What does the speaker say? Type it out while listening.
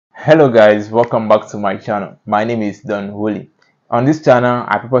Hello guys, welcome back to my channel. My name is Don Holy. On this channel,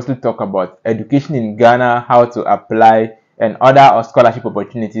 I purposely talk about education in Ghana, how to apply, and other scholarship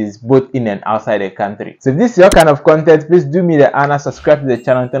opportunities both in and outside the country. So if this is your kind of content, please do me the honor, subscribe to the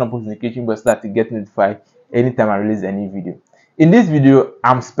channel, and turn on post notification bell so that you get notified anytime I release any video. In this video,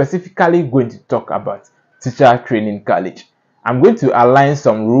 I'm specifically going to talk about teacher training college. I'm going to align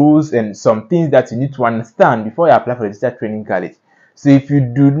some rules and some things that you need to understand before you apply for the teacher training college. So if you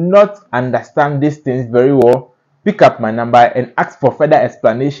do not understand these things very well, pick up my number and ask for further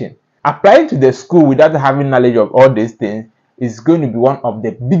explanation. Applying to the school without having knowledge of all these things is going to be one of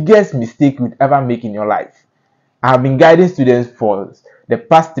the biggest mistakes you'd ever make in your life. I have been guiding students for the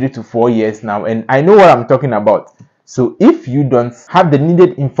past 3 to 4 years now, and I know what I'm talking about. So if you don't have the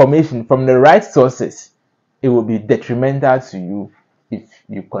needed information from the right sources, it will be detrimental to you if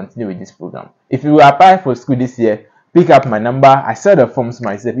you continue with this program. If you apply for school this year, pick up my number. I sell the forms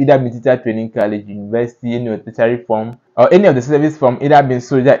myself, either being teacher training college, university, any of the tertiary form, or any of the service form, either being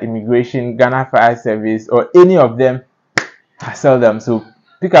soldier, immigration, Ghana Fire Service, or any of them. I sell them. So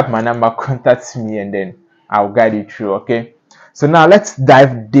pick up my number, contact me, and then I'll guide you through. Okay. So now let's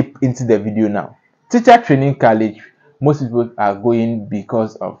dive deep into the video now. Teacher training college, most people are going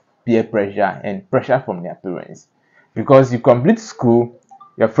because of peer pressure and pressure from their parents. Because you complete school,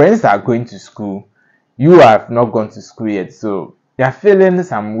 your friends are going to school, you have not gone to school yet, so you are feeling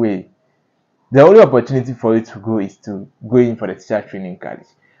some way. The only opportunity for you to go is to go in for the teacher training college.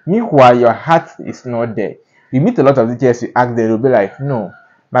 Meanwhile, your heart is not there. You meet a lot of teachers, you ask them, they'll be like, no,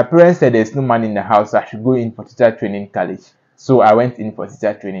 my parents said there's no money in the house, so I should go in for teacher training college. So I went in for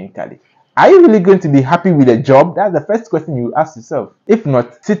teacher training college. Are you really going to be happy with the job? That's the first question you ask yourself. If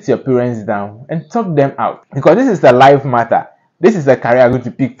not, sit your parents down and talk them out. Because this is a life matter. This is a career you're going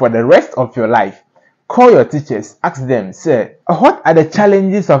to pick for the rest of your life. Call your teachers, ask them, say, what are the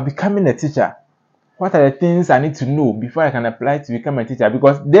challenges of becoming a teacher? What are the things I need to know before I can apply to become a teacher?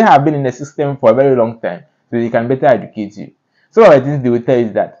 Because they have been in the system for a very long time, so they can better educate you. So one of the things they will tell you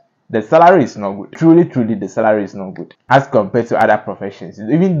is that the salary is not good. Truly, the salary is not good as compared to other professions.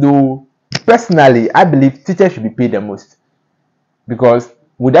 Even though, personally, I believe teachers should be paid the most. Because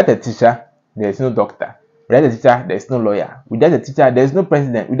without a teacher, there is no doctor. Without a teacher, there is no lawyer. Without a teacher, there is no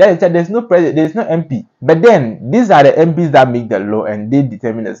president. Without a teacher, there is no president. There is no MP. But then, these are the MPs that make the law and they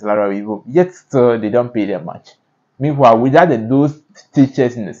determine the salary of people. Yet still, they don't pay them much. Meanwhile, without those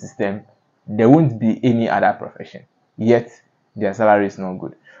teachers in the system, there won't be any other profession. Yet, their salary is not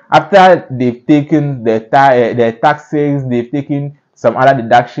good. After they've taken their taxes, they've taken some other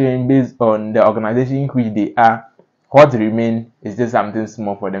deduction based on the organization in which they are, what remains is just something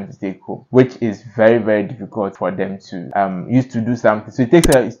small for them to take home, which is very, very difficult for them to use to do something. So it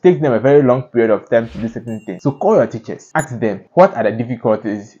takes them a very long period of time to do certain things. So call your teachers, ask them what are the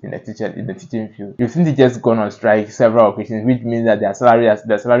difficulties in the teaching field. You've seen teachers gone on strike several occasions, which means that their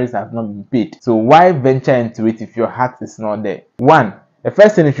salaries have not been paid. So why venture into it if your heart is not there? One, the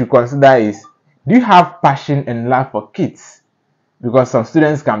first thing you should consider is, do you have passion and love for kids? Because some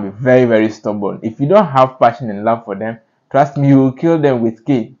students can be very, very stubborn. If you don't have passion and love for them, trust me, you will kill them with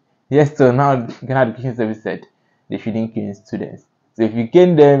cane. Yes, so now Ghana Education Service said they shouldn't cane students. So if you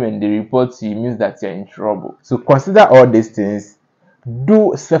cane them and they report to you, it means that you're in trouble. So consider all these things.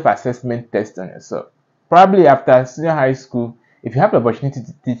 Do self-assessment test on yourself. Probably after senior high school, if you have the opportunity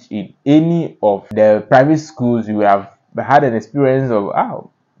to teach in any of the private schools, you will have had an experience of, oh,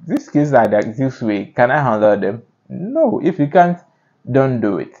 these kids are like this way. Can I handle them? No, if you can't, don't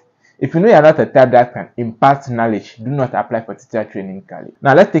do it. If you know you're not a type that can impart knowledge, do not apply for teacher training college.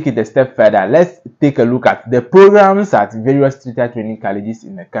 Now let's take it a step further. Let's take a look at the programs at various teacher training colleges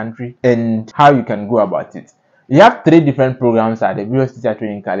in the country and how you can go about it. You have 3 different programs at the various teacher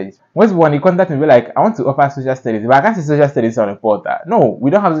training colleges. Most people, when you contact me, be like, I want to offer social studies, but I can't see social studies on a portal. No, we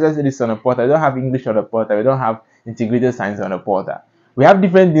don't have social studies on a portal. We don't have English on a portal. We don't have integrated science on a portal. We have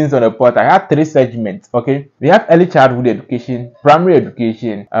different things on the portal. I have 3 segments, okay? We have early childhood education, primary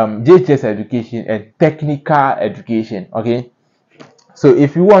education, JHS education, and technical education, okay? So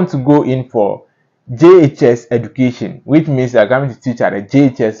if you want to go in for JHS education, which means you're going to teach at a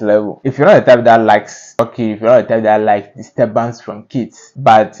JHS level. If you're not the type that likes, if you're not the type that likes disturbance from kids,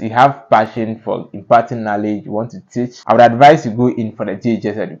 but you have passion for imparting knowledge, you want to teach, I would advise you go in for the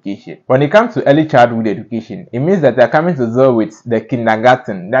JHS education. When it comes to early childhood education, it means that they're coming to deal with the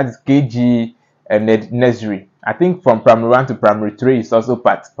kindergarten, that is KG and the nursery. I think from primary 1 to primary 3 is also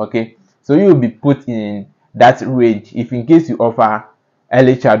part, okay? So you will be put in that range if in case you offer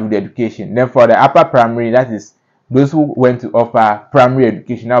early childhood education. Then for the upper primary, that is those who went to offer primary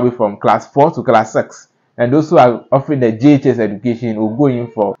education, now be from class 4 to class 6. and those who are offering the JHS education will go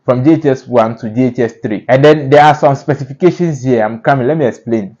in for from JHS 1 to JHS 3. And then there are some specifications here. I'm coming, let me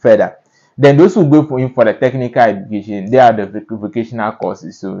explain further. Then those who go in for the technical education, they are the vocational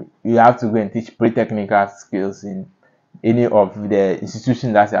courses. So you have to go and teach pre-technical skills in any of the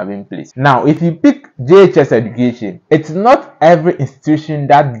institutions that have in place. Now, if you pick JHS education, it's not every institution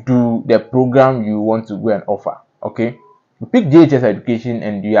that do the program you want to go and offer. Okay, you pick JHS education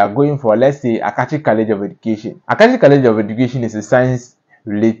and you are going for, let's say, Akachi College of Education. Akachi College of Education is a science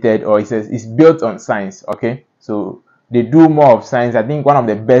related, or it's built on science. Okay, so they do more of science. I think one of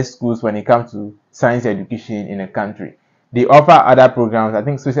the best schools when it comes to science education in the country. They offer other programs, I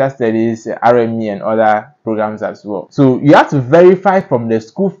think social studies, RME, and other programs as well. So you have to verify from the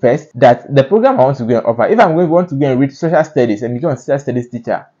school first that the program I want to go and offer, if I'm going to want to go and read social studies and become a social studies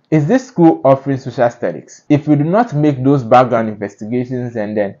teacher, is this school offering social studies? If you do not make those background investigations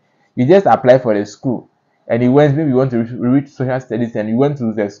and then you just apply for the school, and maybe you want to read social studies and you went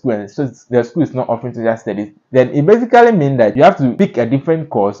to the school and so the school is not offering social studies, then it basically means that you have to pick a different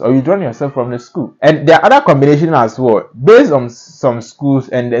course or you draw yourself from the school. And there are other combinations as well based on some schools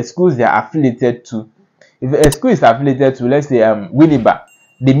and the schools they are affiliated to. If a school is affiliated to, let's say, Winneba,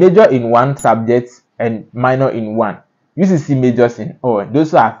 they major in one subject and minor in one. UCC majors in all.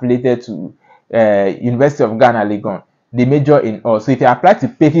 Those who are affiliated to University of Ghana, Legon, they major in all. So if you apply to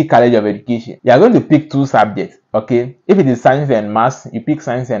Peki College of Education, you are going to pick two subjects. Okay, if it is science and maths, you pick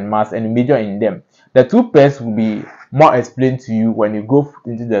science and maths and you major in them. The two pairs will be more explained to you when you go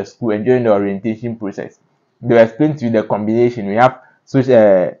into the school and during the orientation process. They will explain to you the combination. We have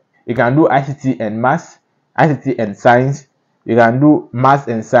you can do ICT and maths, ICT and science. You can do maths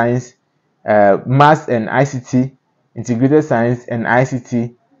and science, maths and ICT, integrated science and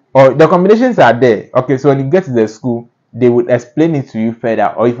ICT. Or the combinations are there. Okay, so when you get to the school, they would explain it to you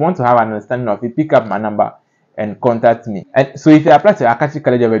further. Or if you want to have an understanding of it, pick up my number and contact me. And so if you apply to Akachi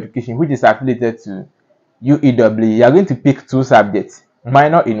College of Education, which is affiliated to UEW, you are going to pick two subjects,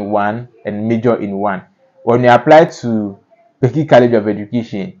 minor in one and major in one. When you apply to Peki College of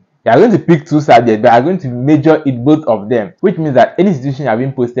Education, you are going to pick two subjects, but you are going to major in both of them, which means that any institution you have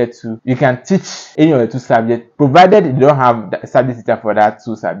been posted to, you can teach any of the two subjects, provided you don't have a subject teacher for that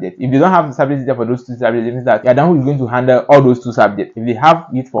two subjects. If you don't have a subject teacher for those two subjects, it means that you are the one who is going to handle all those two subjects. If they have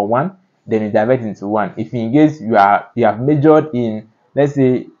it for one, then you divert into one. If in case you have majored in, let's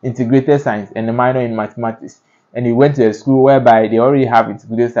say, integrated science and a minor in mathematics, and you went to a school whereby they already have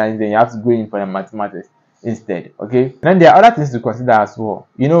integrated science, then you have to go in for the mathematics instead. Okay, and then there are other things to consider as well.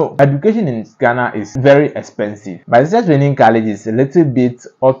 You know, education in Ghana is very expensive, but teacher training college is a little bit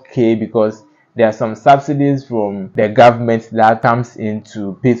okay because there are some subsidies from the government that comes in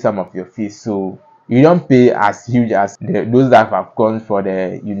to pay some of your fees, so you don't pay as huge as those that have gone for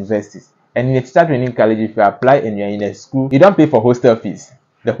the universities. And in a teacher training college, if you apply and you're in a school, you don't pay for hostel fees.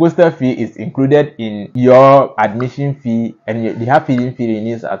 The hostel fee is included in your admission fee, and they have feeding fee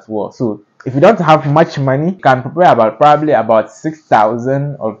needs as well. So if you don't have much money, you can prepare probably about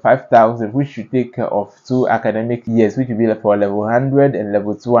 6,000 or 5,000, which should take care of 2 academic years, which will be for level 100 and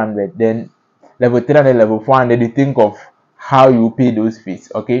level 200. Then level 300, level 400, you think of how you pay those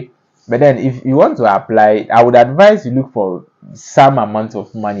fees. Okay, but then if you want to apply, I would advise you look for some amount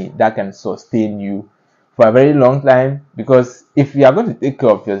of money that can sustain you for a very long time, because if you are going to take care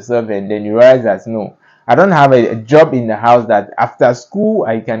of yourself and then you realize that no, I don't have a job in the house that after school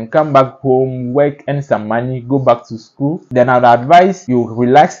I can come back home, work, earn some money, go back to school, then I would advise you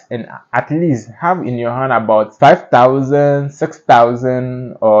relax and at least have in your hand about 5,000,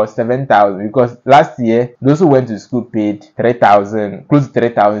 6,000 or 7,000, because last year those who went to school paid 3,000, close to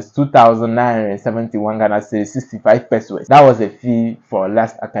 3,000, 2,971 Ghana cedis, 65 pesos. That was the fee for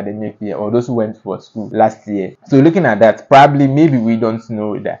last academic year, or those who went for school last year. So looking at that, probably maybe we don't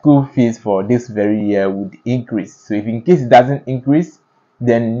know that school fees for this very year would increase. So if in case it doesn't increase,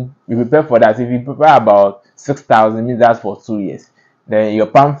 then you prepare for that. If you prepare about 6,000, means that's for 2 years. Then your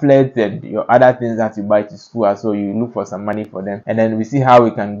pamphlets and your other things that you buy to school as well, you look for some money for them, and then we see how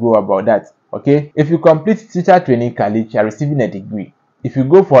we can go about that. Okay, if you complete teacher training college, you are receiving a degree. If you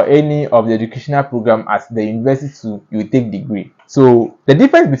go for any of the educational program at the university, you take degree. So the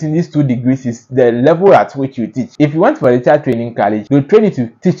difference between these two degrees is the level at which you teach. If you want for a teacher training college, they'll train you to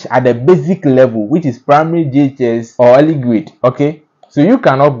teach at the basic level, which is primary, JHS, or early grade. Okay, so you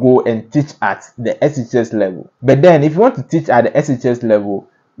cannot go and teach at the SHS level. But then if you want to teach at the SHS level,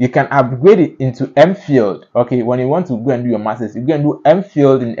 you can upgrade it into MPhil. Okay, when you want to go and do your masters, you can do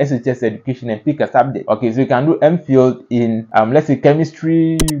MPhil in SHS education and pick a subject. Okay, so you can do MPhil in let's say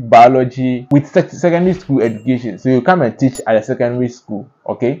chemistry, biology with secondary school education. So you come and teach at a secondary school.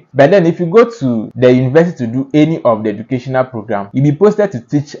 okay? But then if you go to the university to do any of the educational program, you'll be posted to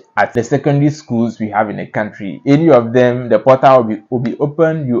teach at the secondary schools we have in the country. Any of them, the portal will be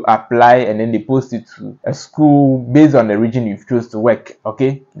open, you apply, and then they post you to a school based on the region you've chose to work,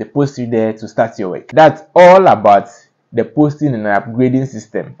 okay? They post you there to start your work. That's all about the posting and upgrading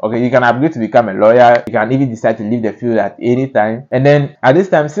system. Okay, you can upgrade to become a lawyer. You can even decide to leave the field at any time. And then at this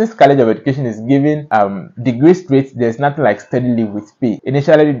time, since College of Education is giving degree straight, there's nothing like study leave with pay.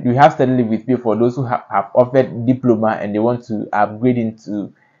 Initially, we have study leave with pay for those who have offered diploma and they want to upgrade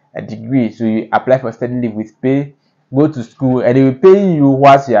into a degree. So you apply for study leave with pay, go to school, and they will pay you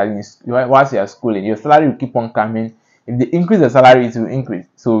whilst you are schooling. Your salary will keep on coming. If they increase the salary, it will increase.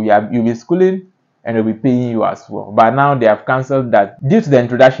 So you'll be schooling and they'll be paying you as well. But now they have cancelled that due to the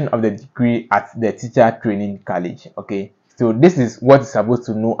introduction of the degree at the teacher training college. Okay, so this is what you're supposed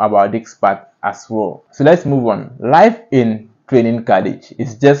to know about this part as well. So let's move on. Life in training college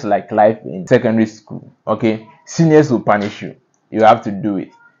is just like life in secondary school. Okay, seniors will punish you. You have to do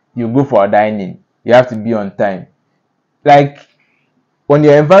it. You go for dining. You have to be on time. Like when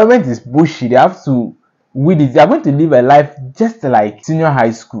your environment is bushy, they have to with it, they are going to live a life just like senior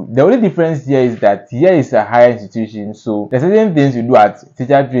high school. The only difference here is that here is a higher institution, so there's certain things you do at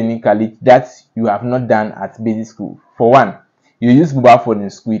teacher training college that you have not done at basic school. For one, you use mobile phone in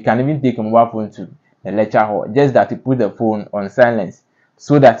school. You can even take a mobile phone to the lecture hall, just that you put the phone on silence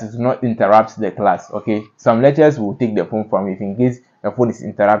so that it will not interrupt the class. Okay, some lecturers will take the phone from you in case the phone is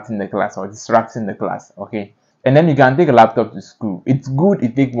interrupting the class or disrupting the class. Okay, and then you can take a laptop to school. It's good you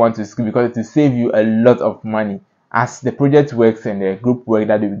take one to school because it will save you a lot of money. As the project works and the group work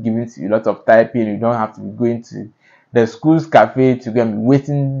that will be given to you, a lot of typing, you don't have to be going to the school's cafe to go and be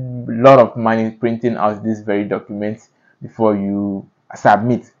wasting a lot of money printing out these very documents before you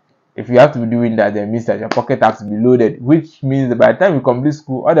submit. If you have to be doing that, then it means that your pocket has to be loaded, which means that by the time you complete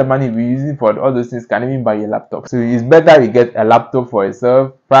school, all the money you'll be using for all those things can even buy your laptop. So it's better you get a laptop for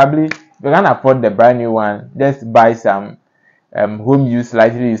yourself. Probably if you can't afford the brand new one, just buy some home use,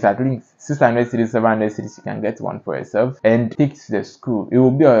 lightly used, at least 600 cities, 700 cities, you can get one for yourself and take to the school. It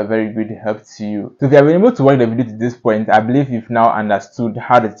will be a very good help to you. So if you have been able to watch the video to this point, I believe you've now understood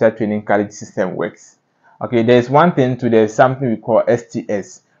how the teacher training college system works. Okay, there's one thing to there's something we call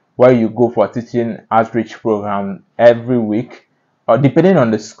STS, where you go for teaching outreach program every week or depending on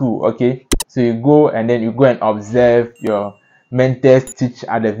the school. Okay, so you go and then you go and observe your mentors teach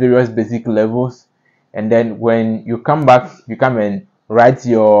at the various basic levels, and then when you come back, you come and write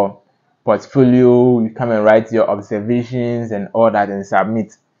your portfolio, you come and write your observations and all that and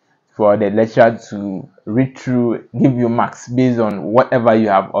submit for the lecturer to read through, give you marks based on whatever you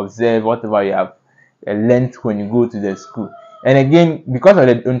have observed, whatever you have learned when you go to the school. And again, because of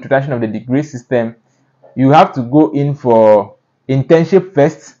the introduction of the degree system, you have to go in for internship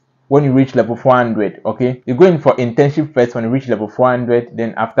first when you reach level 400. Okay, you go in for internship first when you reach level 400.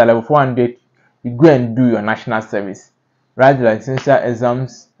 Then after level 400, you go and do your national service, write the licensure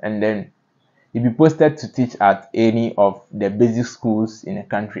exams, and then you'll be posted to teach at any of the basic schools in the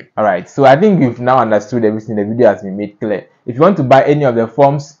country. All right, so I think you've now understood everything. The video has been made clear. If you want to buy any of the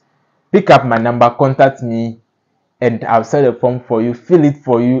forms, pick up my number, contact me, and I'll sell the form for you, fill it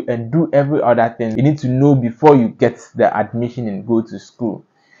for you, and do every other thing you need to know before you get the admission and go to school.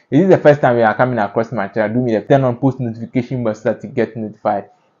 If this is the first time you are coming across my channel, do me the turn on post notification bell so that you get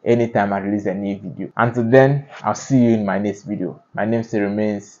notified anytime I release a new video. Until then, I'll see you in my next video. My name still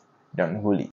remains Don Holy.